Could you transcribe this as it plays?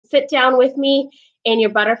sit down with me in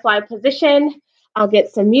your butterfly position. I'll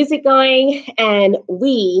get some music going and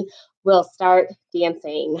we will start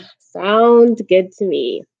dancing. Sounds good to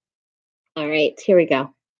me. All right, here we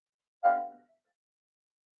go.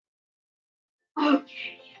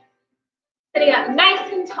 Okay. Sitting up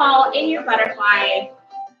nice and tall in your butterfly.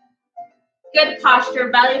 Good posture,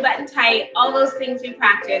 belly button tight, all those things we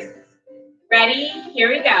practice. Ready? Here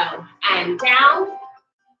we go. And down,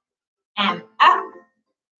 and up,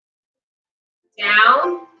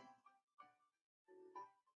 down.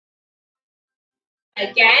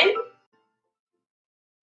 Again.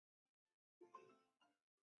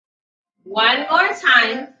 One more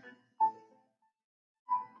time.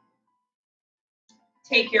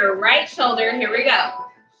 Take your right shoulder, here we go.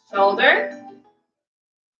 Shoulder,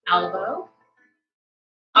 elbow,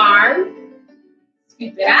 arm,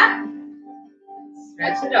 scoop it up,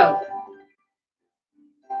 stretch it over.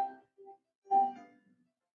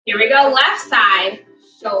 Here we go, left side,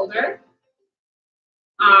 shoulder,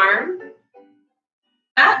 arm,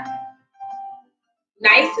 up,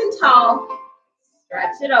 nice and tall,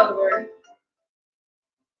 stretch it over.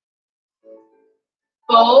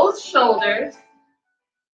 Both shoulders,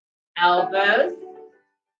 elbows,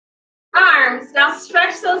 arms. Now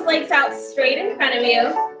stretch those legs out straight in front of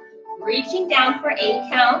you, reaching down for 8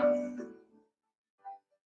 counts.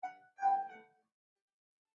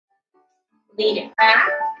 Lean it back,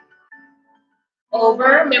 over.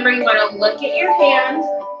 Remember, you want to look at your hand.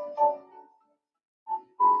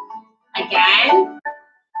 Again.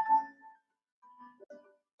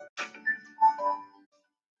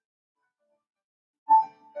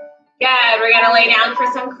 Good. We're going to lay down for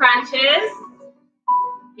some crunches.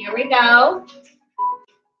 Here we go.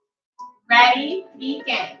 Ready,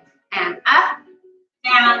 begin. And up,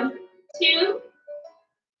 down, 2,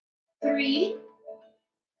 3,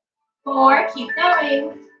 4. Keep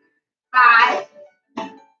going. 5,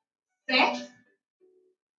 6,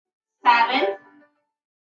 7,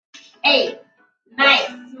 8. Nice.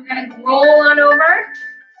 We're going to roll on over.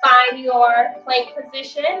 Find your plank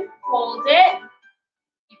position. Hold it.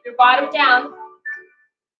 Keep your bottom down.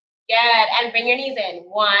 Good. And bring your knees in.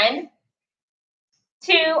 1,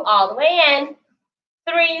 2, all the way in.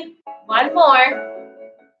 3, one more.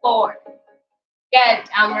 4. Good.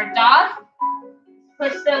 Downward dog.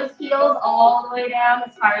 Push those heels all the way down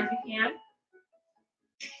as far as you can.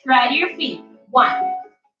 Spread your feet. 1,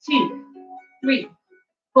 2, 3,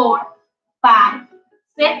 4, 5,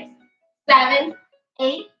 6, 7,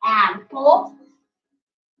 8, and hold.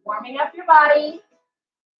 Warming up your body.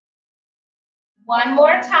 One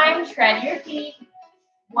more time, tread your feet.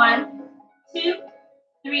 1, 2,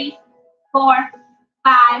 3, 4,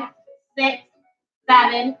 5, 6,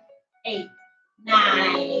 7, 8.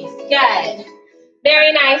 Nice. Good.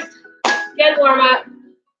 Very nice. Good warm up.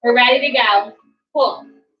 We're ready to go. Cool.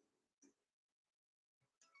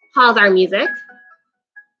 Pause our music.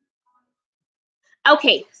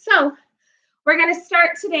 Okay, so we're going to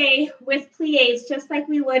start today with pliés just like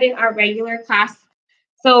we would in our regular class.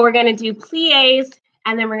 So we're going to do pliés,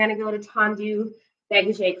 and then we're going to go to tendu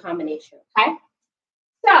dégagé combination, okay?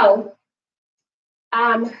 So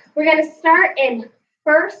we're going to start in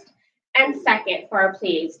first and second for our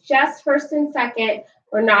pliés. Just first and second.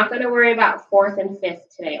 We're not going to worry about fourth and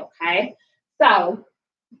fifth today, okay? So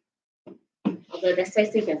I'll do this way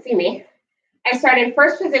so you can see me. I start in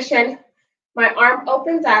first position. My arm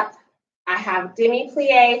opens up. I have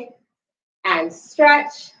demi-plie and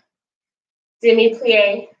stretch,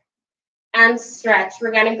 demi-plie and stretch.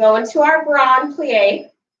 We're going to go into our grand plie.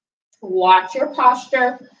 Watch your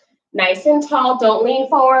posture. Nice and tall. Don't lean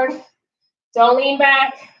forward. Don't lean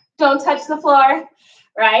back. Don't touch the floor,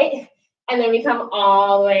 right? And then we come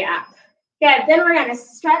all the way up. Good. Then we're going to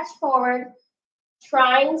stretch forward,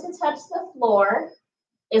 trying to touch the floor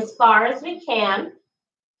as far as we can.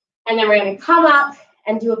 And then we're going to come up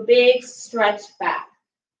and do a big stretch back.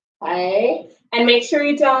 Okay? And make sure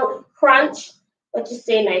you don't crunch, but just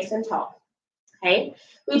stay nice and tall. Okay?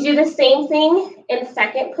 We do the same thing in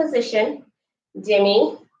second position.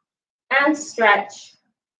 Demi and stretch.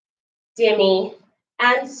 Demi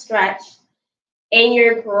and stretch. In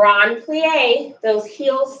your grand plie, those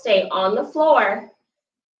heels stay on the floor,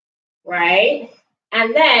 right?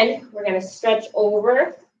 And then we're going to stretch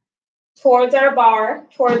over towards our bar,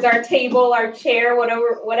 towards our table, our chair,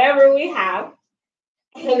 whatever we have.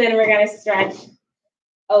 And then we're going to stretch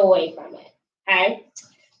away from it, okay?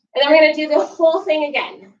 And then we're going to do the whole thing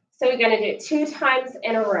again. So we're going to do it 2 times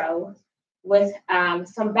in a row with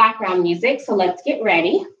some background music. So let's get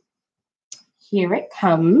ready. Here it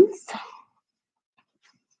comes.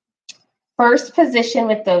 First position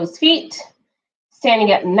with those feet.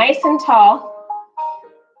 Standing up nice and tall.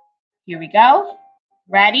 Here we go.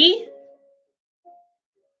 Ready?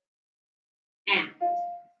 And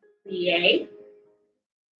plie,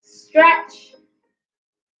 stretch,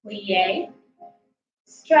 plie,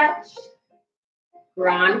 stretch,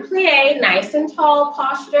 grand plie, nice and tall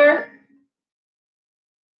posture.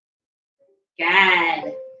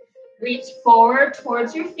 Good. Reach forward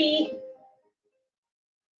towards your feet.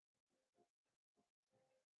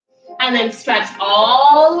 And then stretch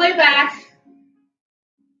all the way back.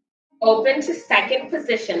 Open to second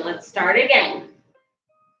position. Let's start again.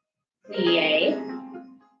 Plie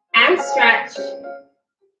and stretch.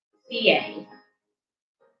 Plie.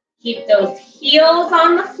 Keep those heels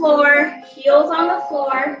on the floor. Heels on the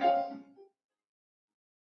floor.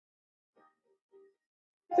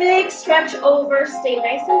 Big stretch over. Stay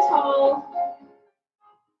nice and tall.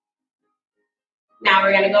 Now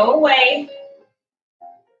we're going to go away.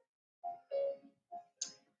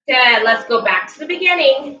 Good. Let's go back to the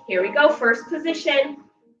beginning. Here we go. First position.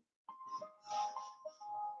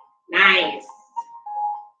 Nice.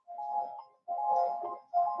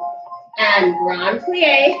 And grand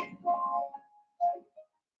plie.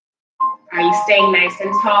 Are you staying nice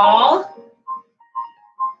and tall?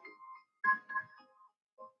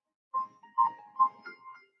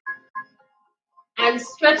 And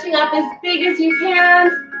stretching up as big as you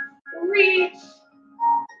can. Reach.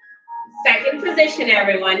 Second position,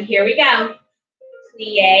 everyone. Here we go.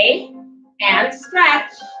 Plie and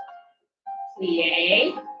stretch.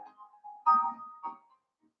 Plie.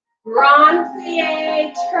 Grand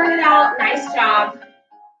plie. Turn it out. Nice job.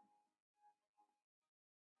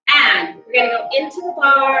 And we're going to go into the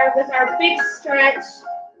bar with our big stretch.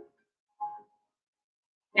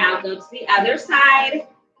 Now go to the other side.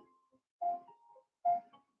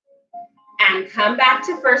 And come back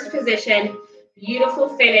to first position. Beautiful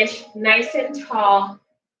finish, nice and tall.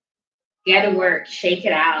 Get to work, shake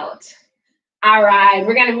it out. All right,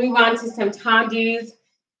 we're gonna move on to some tendus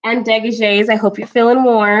and dégagés. I hope you're feeling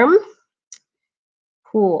warm.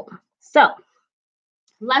 Cool. So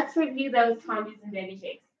let's review those tendus and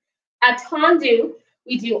dégagés. A tendu,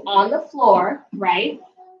 we do on the floor, right?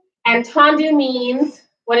 And tendu means,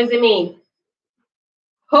 what does it mean?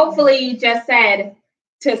 Hopefully you just said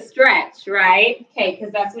to stretch, right? Okay,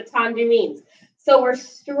 because that's what tendu means. So we're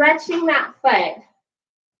stretching that foot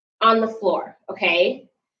on the floor, okay?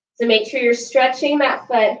 So make sure you're stretching that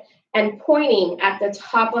foot and pointing at the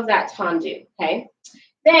top of that tendu, okay?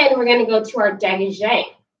 Then we're gonna go to our dégagé.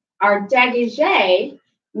 Our dégagé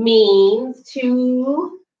means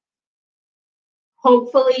to,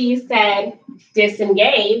 hopefully you said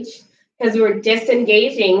disengage, because we're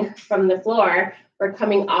disengaging from the floor. We're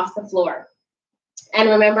coming off the floor. And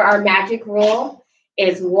remember, our magic rule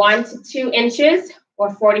is 1 to 2 inches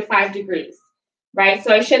or 45 degrees, right?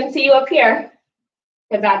 So I shouldn't see you up here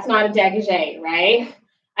because that's not a dégagé, right?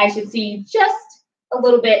 I should see you just a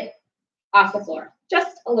little bit off the floor,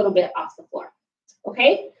 just a little bit off the floor,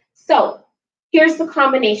 okay? So here's the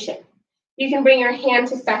combination. You can bring your hand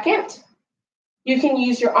to second. You can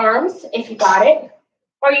use your arms if you got it,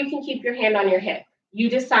 or you can keep your hand on your hip. You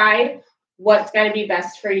decide what's going to be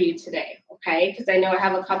best for you today, okay? Because I know I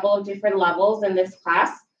have a couple of different levels in this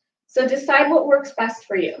class. So decide what works best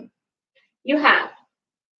for you. You have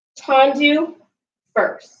tendu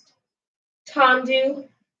first, tendu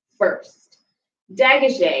first,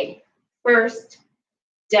 dégagé first,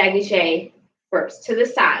 dégagé first. To the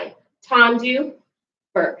side, tendu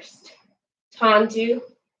first, tendu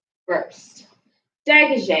first,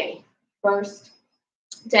 dégagé first,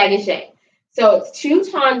 dégagé. So it's 2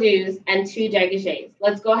 tendus and 2 dégagés.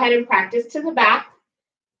 Let's go ahead and practice to the back.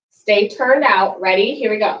 Stay turned out. Ready?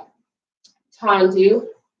 Here we go. Tendu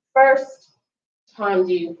first,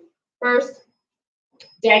 tendu first,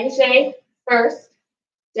 dégagé first,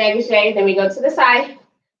 dégagé. Then we go to the side.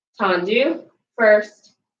 Tendu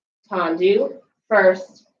first, tendu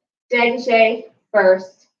first, dégagé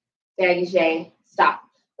first, dégagé. Stop.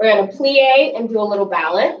 We're going to plie and do a little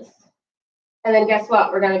balance. And then guess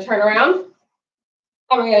what? We're going to turn around.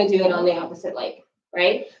 And we're going to do it on the opposite leg,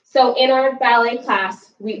 right? So in our ballet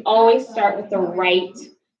class, we always start with the right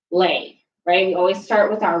leg, right? We always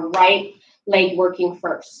start with our right leg working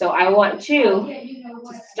first. So I want you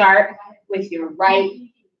to start with your right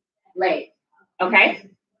leg, okay?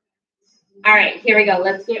 All right, here we go.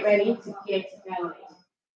 Let's get ready to get ballet.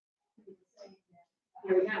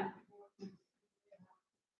 Here we go.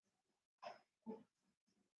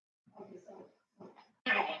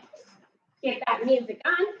 All right. Get that music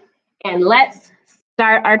on, and let's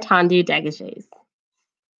start our tendu dégagés.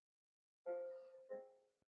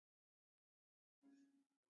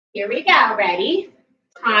 Here we go. Ready?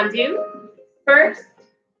 Tendu, first,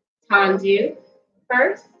 tendu,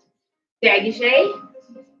 first, dégagé,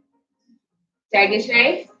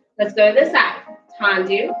 dégagé. Let's go to the side.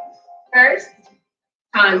 Tendu, first,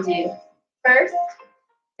 tendu, first,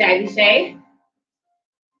 dégagé,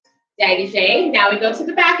 dégagé. Now we go to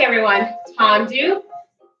the back, everyone. Tendu,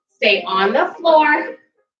 stay on the floor,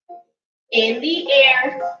 in the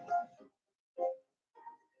air.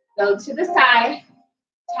 Go to the side.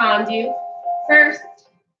 Tendu, first,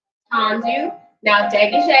 tendu. Now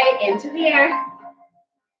dégagé into the air.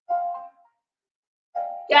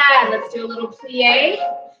 Good. Let's do a little plie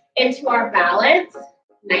into our balance.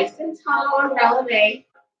 Nice and tall on releve.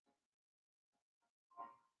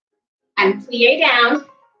 And plie down.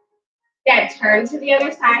 Good. Turn to the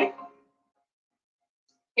other side.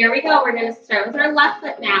 Here we go. We're going to start with our left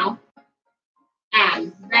foot now.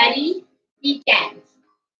 And ready, begin.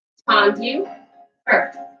 Tendu,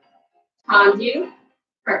 first. Tendu,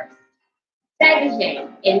 first. Dégagé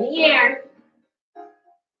in the air.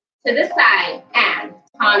 To the side. And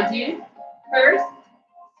tendu, first.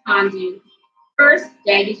 Tendu, first.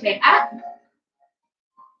 Dégagé up.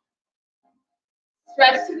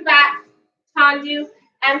 Stretch to the back. Tendu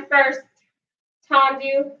and first.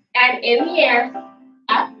 Tendu and in the air.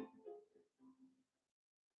 Up.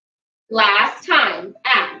 Last time.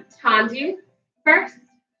 And tendu, first.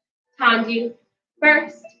 Tendu,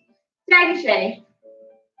 first. Dégagé.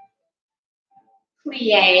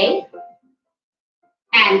 Plie.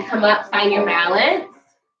 And come up, find your balance.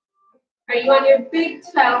 Are you on your big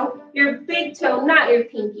toe? Your big toe, not your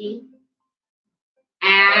pinky.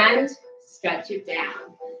 And stretch it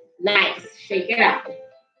down. Nice. Shake it up.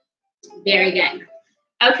 Very good.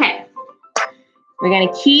 Okay. We're going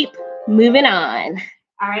to keep moving on.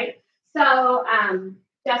 All right. So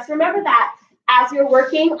just remember that as you're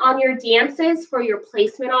working on your dances for your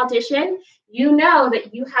placement audition, you know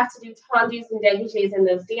that you have to do tendus and dégagés in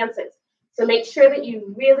those dances. So make sure that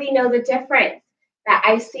you really know the difference. That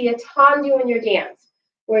I see a tendu in your dance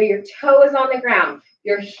where your toe is on the ground,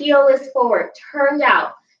 your heel is forward, turned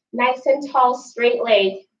out, nice and tall, straight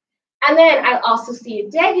leg. And then I also see a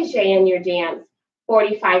dégagé in your dance,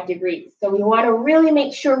 45 degrees. So we want to really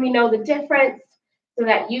make sure we know the difference so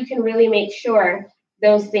that you can really make sure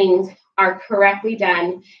those things are correctly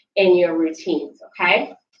done in your routines,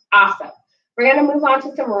 okay? Awesome. We're going to move on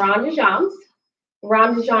to some rond de jambes.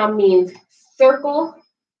 Rond de jambe means circle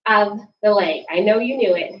of the leg. I know you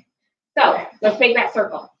knew it. So let's make that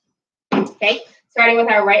circle. Okay, starting with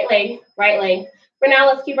our right leg, right leg. For now,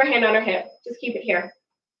 let's keep our hand on our hip. Just keep it here.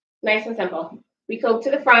 Nice and simple. We go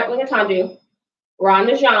to the front with a tendu. Rond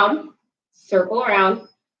de jambe, circle around,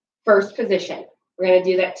 first position. We're going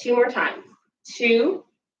to do that 2 more times. 2,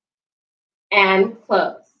 and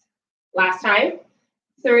close. Last time.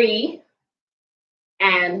 3,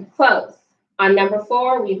 and close. On number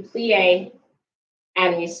 4, we plie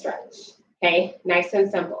and we stretch. Okay, nice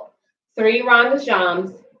and simple. 3 rond de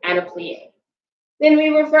jambes and a plie. Then we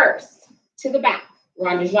reverse to the back.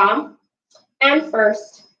 Rond de jambe and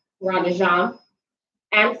first, rond de jambe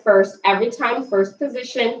and first. Every time, first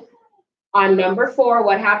position. On number 4,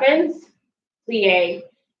 what happens? Plie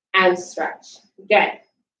and stretch. Good.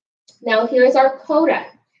 Now here's our coda.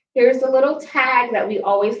 Here's the little tag that we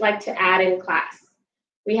always like to add in class.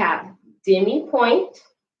 We have demi-pointe.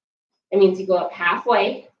 It means you go up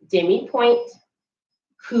halfway. Demi-pointe.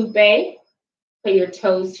 Coupe. Put your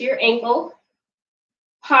toes to your ankle.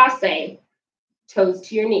 Passe. Toes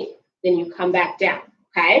to your knee. Then you come back down.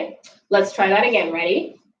 Okay? Let's try that again.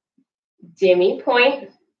 Ready?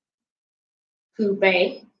 Demi-pointe.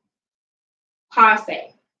 Coupe.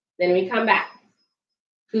 Passe. Then we come back.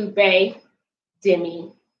 Coupe.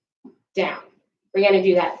 Demi. Down. We're going to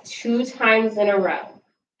do that 2 times in a row.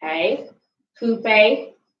 Okay?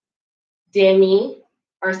 Coupe. Demi.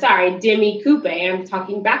 Or sorry, demi coupe. I'm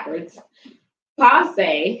talking backwards.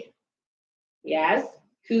 Passe. Yes.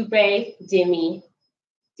 Coupe. Demi.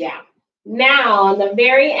 Down. Now, on the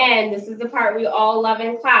very end, this is the part we all love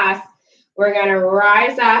in class. We're going to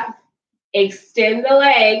rise up, extend the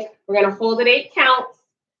leg. We're going to hold it 8 counts.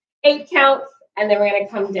 8 counts, and then we're going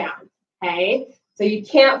to come down. Okay? So you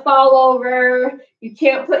can't fall over. You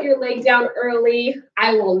can't put your leg down early.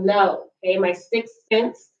 I will know. Okay? My sixth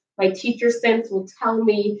sense, my teacher sense will tell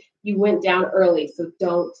me you went down early. So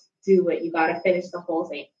don't do it. You got to finish the whole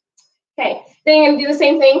thing. Okay. Then you're going to do the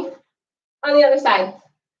same thing on the other side.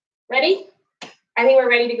 Ready? I think we're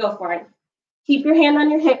ready to go for it. Keep your hand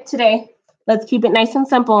on your hip today. Let's keep it nice and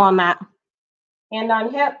simple on that. Hand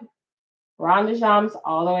on hip. Rond de jambes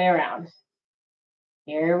all the way around.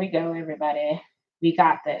 Here we go, everybody. We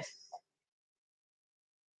got this.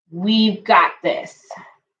 We've got this.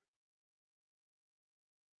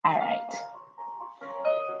 All right.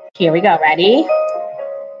 Here we go. Ready?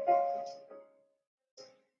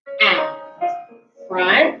 And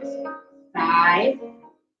front, side,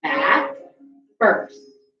 back, first.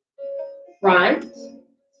 Front,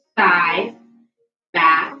 side,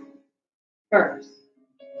 back, first.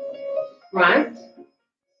 Front,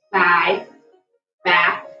 side,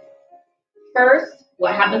 back, first.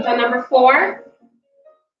 What happens on number 4?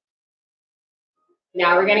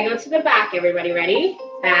 Now we're going to go to the back, everybody. Ready?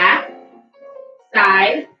 Back,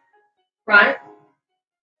 side, front,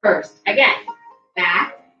 first. Again,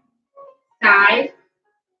 back, side,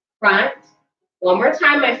 front. One more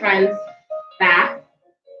time, my friends. Back,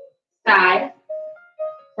 side,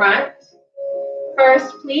 front,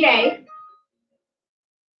 first, plie.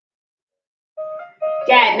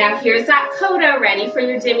 Good. Now here's that coda ready for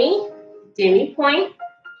your demi. Demi point,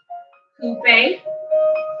 coupe,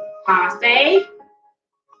 passe,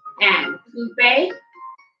 and coupe,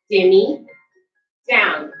 demi,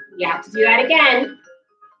 down. You have to do that again.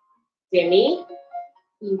 Demi,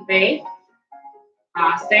 coupe,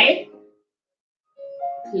 passe,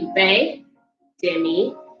 coupe,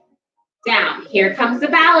 demi, down. Here comes the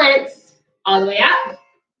balance. All the way up.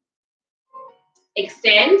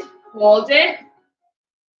 Extend, hold it.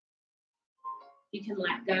 You can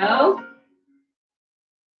let go.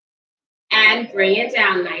 And bring it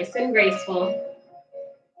down nice and graceful.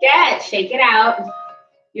 Good. Shake it out.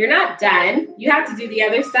 You're not done. You have to do the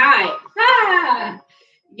other side. Ah!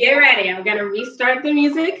 Get ready. I'm going to restart the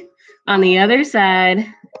music on the other side.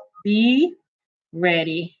 Be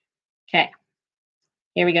ready. Okay.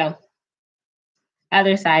 Here we go.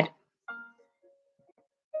 Other side.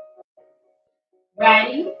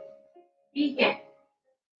 Ready? Begin.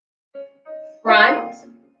 Front,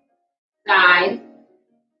 side,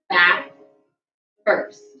 back,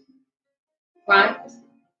 first. Front,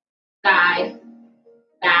 side,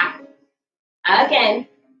 back, again.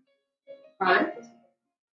 Front,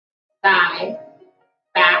 side,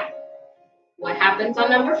 back. What happens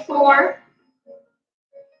on number 4?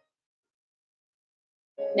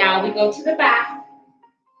 Now we go to the back.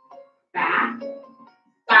 Back,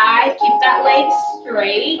 side, keep that leg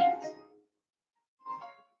straight.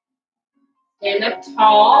 Stand up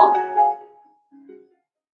tall.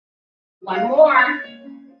 One more.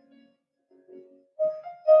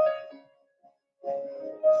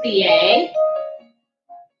 Plie.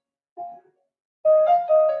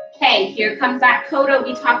 Okay, here comes that coda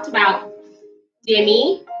we talked about.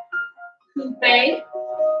 Demi, coupe,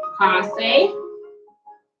 passe,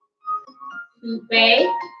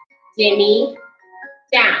 coupe, demi,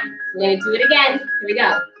 down. We're going to do it again. Here we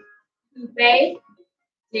go. Coupe,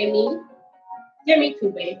 demi, demi,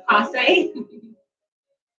 coupe, passe,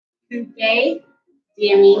 coupe,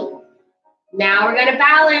 demi. Now we're going to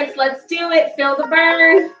balance. Let's do it. Feel the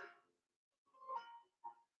burn.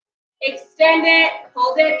 Extend it.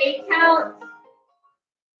 Hold it. 8 counts.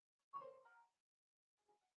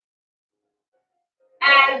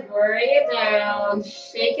 And bring it down.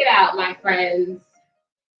 Shake it out, my friends.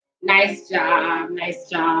 Nice job. Nice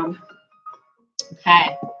job.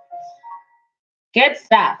 Okay. Good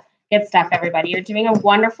stuff. Good stuff, everybody. You're doing a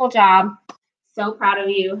wonderful job. So proud of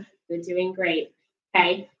you. You're doing great.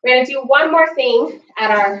 Okay. We're going to do one more thing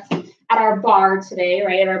at our bar today,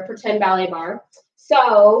 right? At our pretend ballet bar.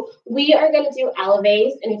 So we are going to do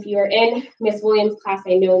elevates. And if you're in Miss Williams' class,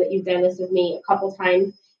 I know that you've done this with me a couple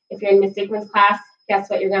times. If you're in Miss Dickman's class, guess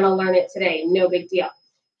what? You're going to learn it today. No big deal.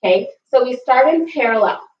 Okay. So we start in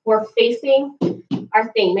parallel. We're facing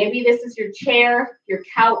our thing. Maybe this is your chair, your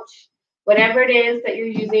couch, whatever it is that you're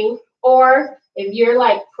using. Or if you're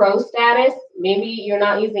like pro status, maybe you're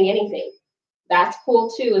not using anything. That's cool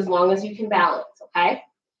too, as long as you can balance, okay?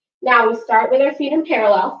 Now we start with our feet in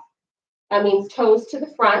parallel. That means toes to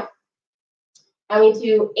the front. And we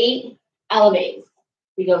do 8 elevates.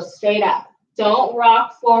 We go straight up. Don't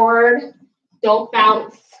rock forward. Don't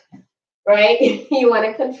bounce, right? You want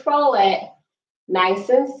to control it. Nice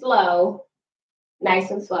and slow.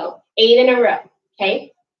 Nice and slow. 8 in a row,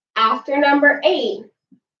 okay? After number 8,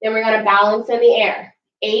 then we're going to balance in the air.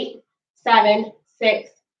 8, 7, 6,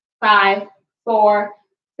 5, 4,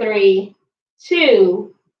 3,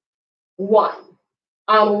 2, 1.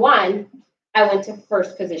 On 1, I went to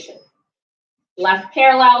first position. Left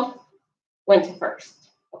parallel, went to first.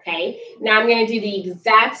 Okay, now I'm going to do the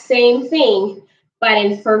exact same thing, but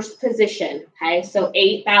in first position. Okay, so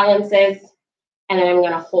 8 balances, and then I'm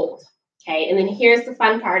going to hold. Okay, and then here's the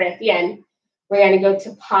fun part at the end. We're going to go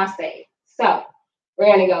to passe. So we're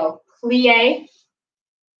going to go plie,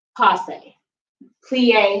 passe,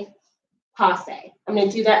 plie, passe. I'm going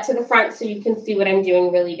to do that to the front so you can see what I'm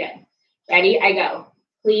doing really good. Ready? I go.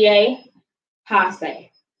 Plie,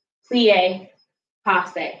 passe, plie,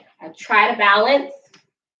 passe. I try to balance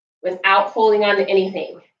without holding on to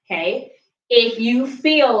anything, okay? If you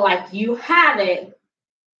feel like you have it,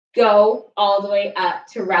 go all the way up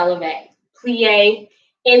to releve. Plie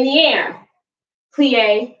in the air.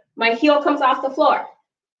 Plie, my heel comes off the floor.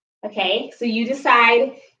 Okay, so you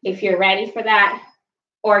decide if you're ready for that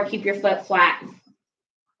or keep your foot flat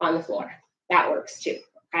on the floor. That works too,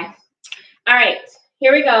 okay? All right,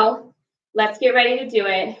 here we go. Let's get ready to do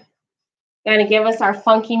it. Gonna give us our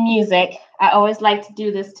funky music. I always like to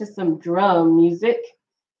do this to some drum music.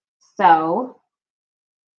 So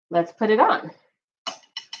let's put it on.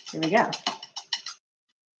 Here we go.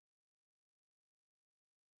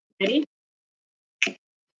 Ready?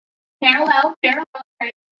 Parallel, parallel,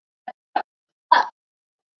 up,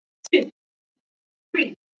 2,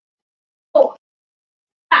 3, 4,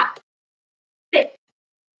 5, 6,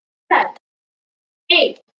 7,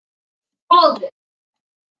 8. Hold it.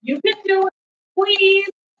 You can do it. Squeeze,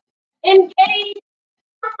 engage,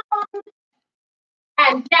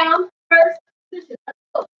 and down. First position. Let's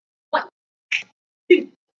go. 1,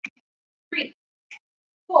 2, 3,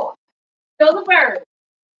 4. Feel the bird.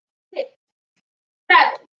 6,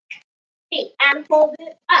 7, 8, and hold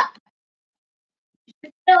it up.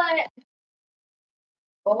 Feel it.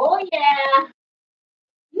 Oh yeah.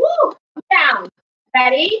 Woo! Down.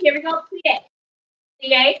 Ready? Here we go. Plie.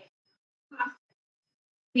 Plie.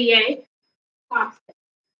 Plie.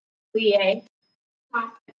 Plie. Plie.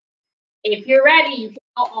 If you're ready, you can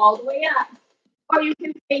go all the way up, or you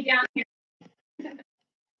can stay down here.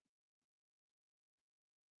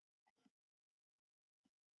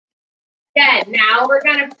 Good. Now we're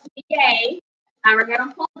gonna plie, and we're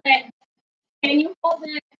gonna hold it. Can you hold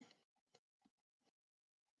it?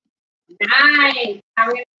 Nice. Now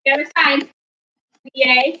we're gonna do the other side.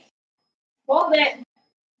 Plie. Hold it.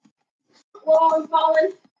 Whoa, I'm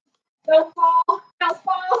falling. Don't fall. Don't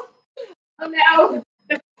fall. Oh no.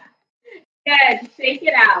 Good. Shake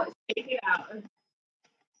it out. Shake it out.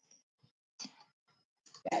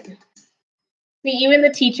 Good. See, even the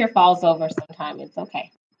teacher falls over sometimes. It's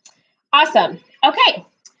okay. Awesome. Okay.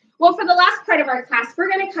 Well, for the last part of our class, we're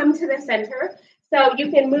going to come to the center. So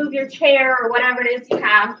you can move your chair or whatever it is you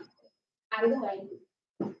have out of the way.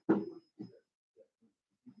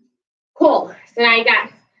 Cool. So now you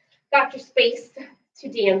got your space to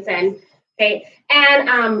dance in. Okay.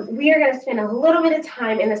 And we are going to spend a little bit of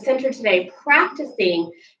time in the center today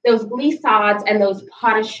practicing those glissades and those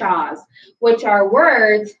pas de chat, which are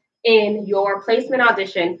words in your placement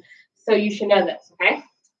audition. So you should know this. Okay.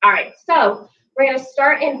 All right. So we're going to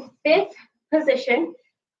start in 5th position.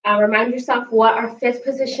 Remind yourself what our 5th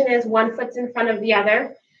position is. One foot's in front of the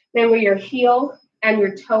other. Then where your heel and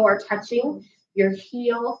your toe are touching. Your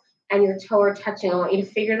heel and your toe are touching. I want you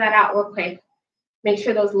to figure that out real quick. Make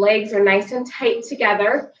sure those legs are nice and tight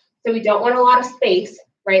together. So we don't want a lot of space,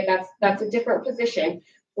 right? That's a different position.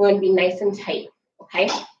 We want to be nice and tight, okay?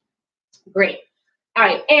 Great. All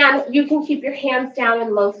right, and you can keep your hands down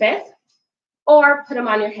in low fifth or put them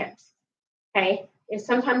on your hips, okay?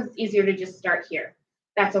 Sometimes it's easier to just start here.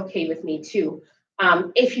 That's okay with me too.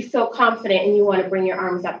 If you feel confident and you want to bring your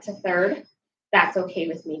arms up to 3rd, that's okay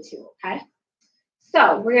with me too, okay?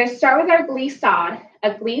 So we're going to start with our glissade.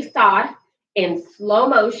 A glissade in slow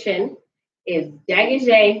motion is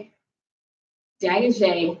dégagé,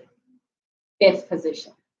 dégagé, 5th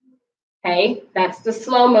position. Okay, that's the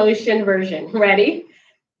slow motion version. Ready?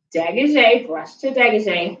 Dégagé, brush to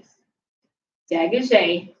dégagé,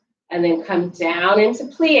 dégagé, and then come down into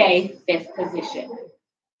plie, 5th position.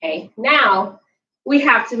 Okay, now we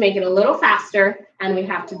have to make it a little faster and we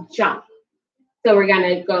have to jump. So we're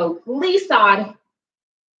going to go glissade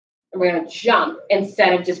and we're going to jump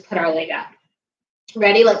instead of just put our leg up.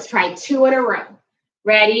 Ready? Let's try 2 in a row.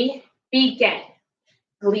 Ready? Begin.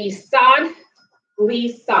 Glissade,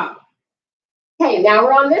 glissade. Okay, now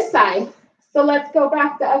we're on this side. So let's go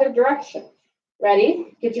back the other direction.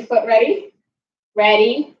 Ready? Get your foot ready.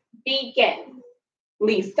 Ready? Begin.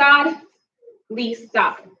 Glissade,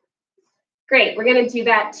 glissade. Great. We're going to do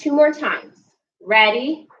that 2 more times.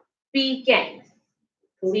 Ready? Begin.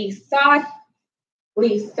 Glissade,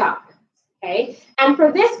 glissade. Okay, and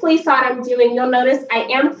for this glissade I'm doing, you'll notice I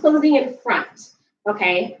am closing in front.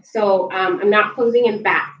 Okay, so I'm not closing in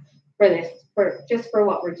back for this, just for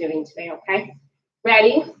what we're doing today. Okay,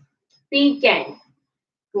 ready? Begin.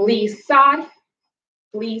 Glissade,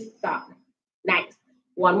 glissade. Nice.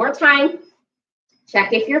 One more time.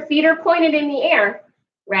 Check if your feet are pointed in the air.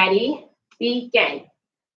 Ready? Begin.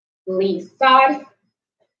 Glissade,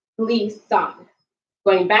 glissade.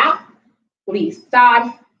 Going back,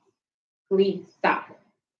 glissade, glissade.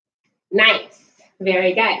 Nice,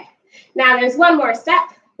 very good. Now there's one more step,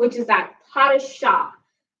 which is that pas de chat.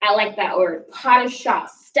 I like that word, pas de chat,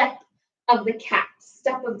 step of the cat,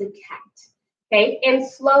 step of the cat. Okay, in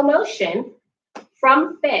slow motion,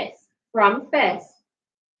 from fifth,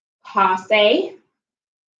 passe,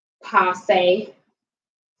 passe,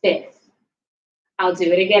 fifth. I'll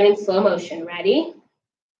do it again in slow motion. Ready?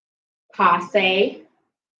 Passe,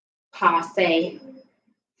 passe,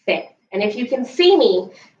 fifth. And if you can see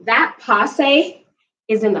me, that passe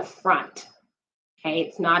is in the front. Okay,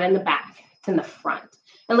 it's not in the back, it's in the front.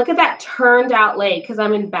 And look at that turned out leg, because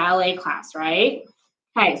I'm in ballet class, right?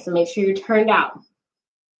 Okay, so make sure you're turned out.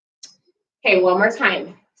 Okay, one more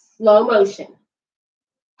time. Slow motion.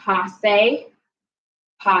 Passe,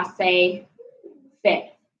 passe, fifth.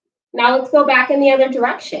 Now let's go back in the other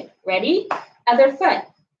direction. Ready? Other foot.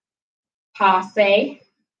 Passe,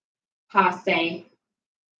 passe,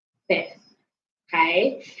 fifth.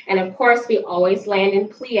 Okay? And of course, we always land in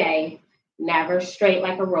plie, never straight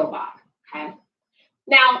like a robot. Okay?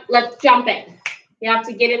 Now, let's jump in. You have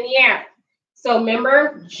to get in the air. So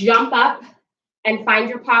remember, jump up and find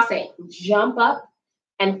your passe. Jump up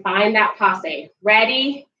and find that passe.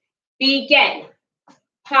 Ready? Begin.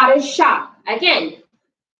 Pas de chat. Again.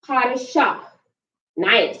 Pas de chat.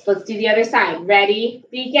 Nice. Let's do the other side. Ready?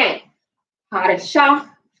 Begin. Pas de chat.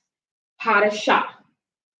 Pas de chat.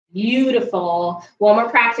 Beautiful. One more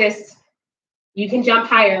practice. You can jump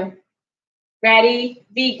higher. Ready?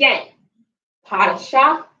 Begin. Pas de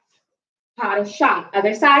chat. Pas de chat.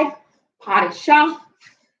 Other side. Pas de chat.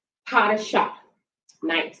 Pas de chat.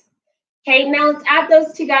 Nice. Okay, now let's add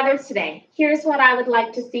those together today. Here's what I would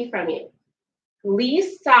like to see from you.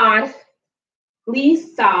 Glissade,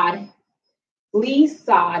 glissade,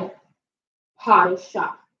 glissade, pas de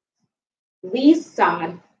chat.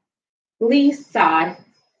 Glissade, glissade,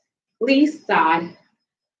 glissade,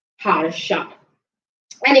 pas de chat.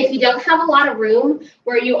 And if you don't have a lot of room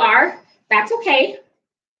where you are, that's okay.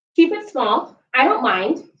 Keep it small. I don't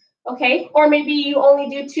mind. Okay? Or maybe you only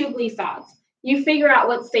do 2 glissades. You figure out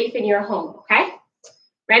what's safe in your home, okay?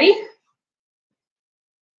 Ready?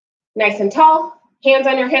 Nice and tall, hands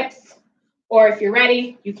on your hips, or if you're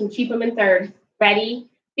ready, you can keep them in third.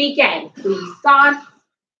 Ready? Begin. Glissade,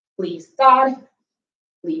 glissade,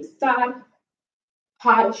 glissade,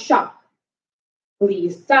 pas de chat.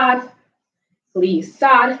 Glissade,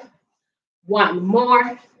 glissade. One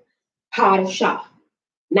more, pas de chat.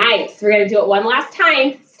 Nice. We're going to do it one last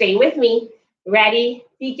time. Stay with me. Ready?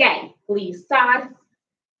 Begin. Glissade,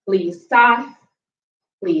 glissade,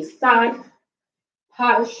 glissade,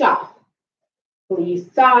 pas de chat.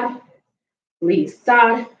 Glissade,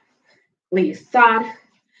 glissade, glissade,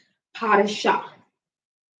 pas de chat.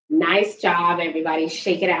 Nice job, everybody.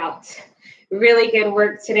 Shake it out. Really good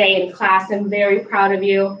work today in class. I'm very proud of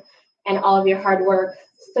you and all of your hard work.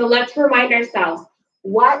 So let's remind ourselves,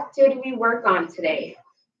 what did we work on today?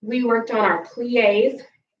 We worked on our pliés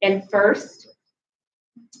in first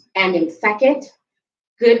and in second.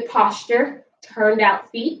 Good posture, turned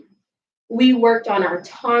out feet. We worked on our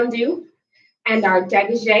tendu and our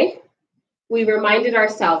dégagé. We reminded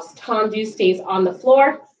ourselves tendu stays on the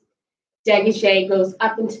floor. Dégagé goes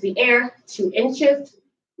up into the air 2 inches.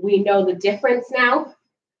 We know the difference now,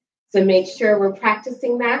 so make sure we're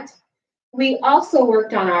practicing that. We also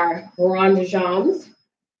worked on our rond de jambes,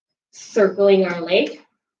 circling our leg,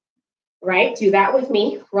 right? Do that with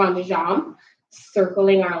me, rond de jambe,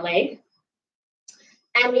 circling our leg.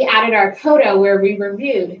 And we added our coda where we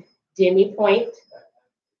reviewed demi-point,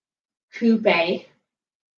 coupe,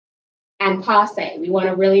 and passe. We want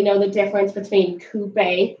to really know the difference between coupe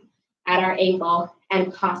at our ankle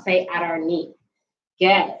and passe at our knee.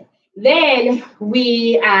 Good. Then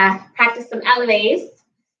we practice some élevés,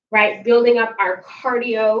 right? Building up our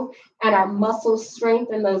cardio and our muscle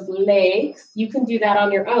strength in those legs. You can do that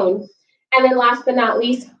on your own. And then last but not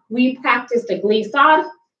least, we practiced a glissade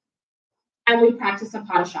and we practiced a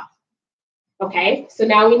pas de chat. Okay, so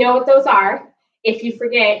now we know what those are. If you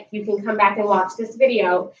forget, you can come back and watch this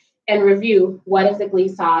video and review what is a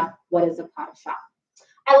glissade, what is a pas de chat.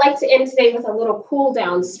 I like to end today with a little cool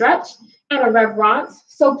down stretch and a reverence.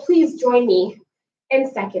 So please join me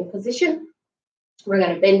in second position. We're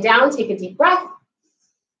going to bend down, take a deep breath.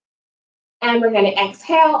 And we're going to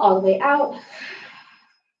exhale all the way out.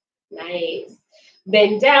 Nice.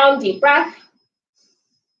 Bend down, deep breath.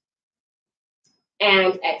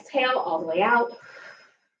 And exhale all the way out.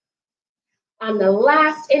 On the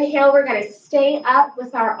last inhale, we're going to stay up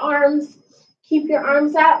with our arms. Keep your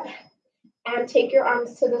arms up and take your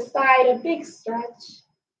arms to the side, a big stretch.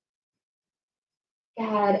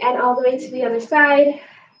 Good, and all the way to the other side.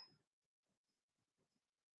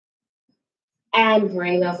 And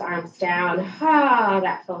bring those arms down. Ah,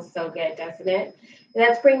 that feels so good, doesn't it?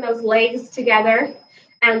 Let's bring those legs together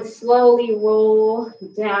and slowly roll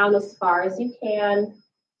down as far as you can.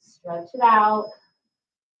 Stretch it out.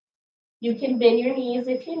 You can bend your knees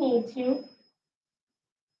if you need to.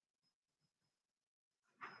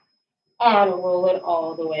 And roll it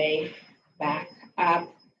all the way back up.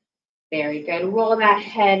 Very good. Roll that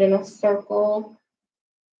head in a circle.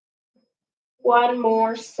 One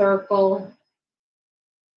more circle.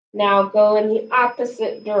 Now go in the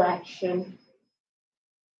opposite direction.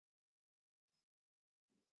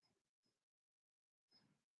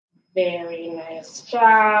 Very nice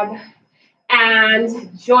job.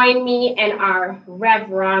 And join me in our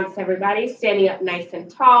reverence, everybody. Standing up nice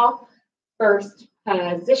and tall. First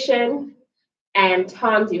position. And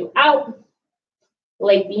tendu out.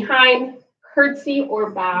 Leg behind. Curtsy or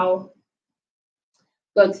bow.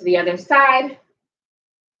 Go to the other side.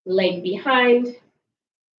 Leg behind.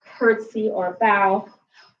 Curtsy or bow.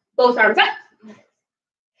 Both arms up.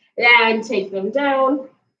 And take them down.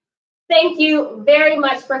 Thank you very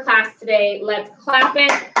much for class today. Let's clap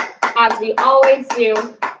it as we always do.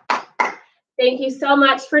 Thank you so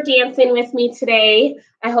much for dancing with me today.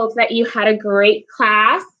 I hope that you had a great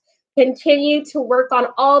class. Continue to work on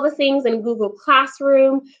all the things in Google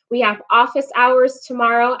Classroom. We have office hours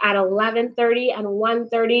tomorrow at 11:30 and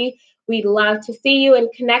 1:30. We'd love to see you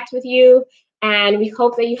and connect with you. And we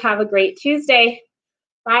hope that you have a great Tuesday.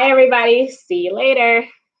 Bye, everybody. See you later.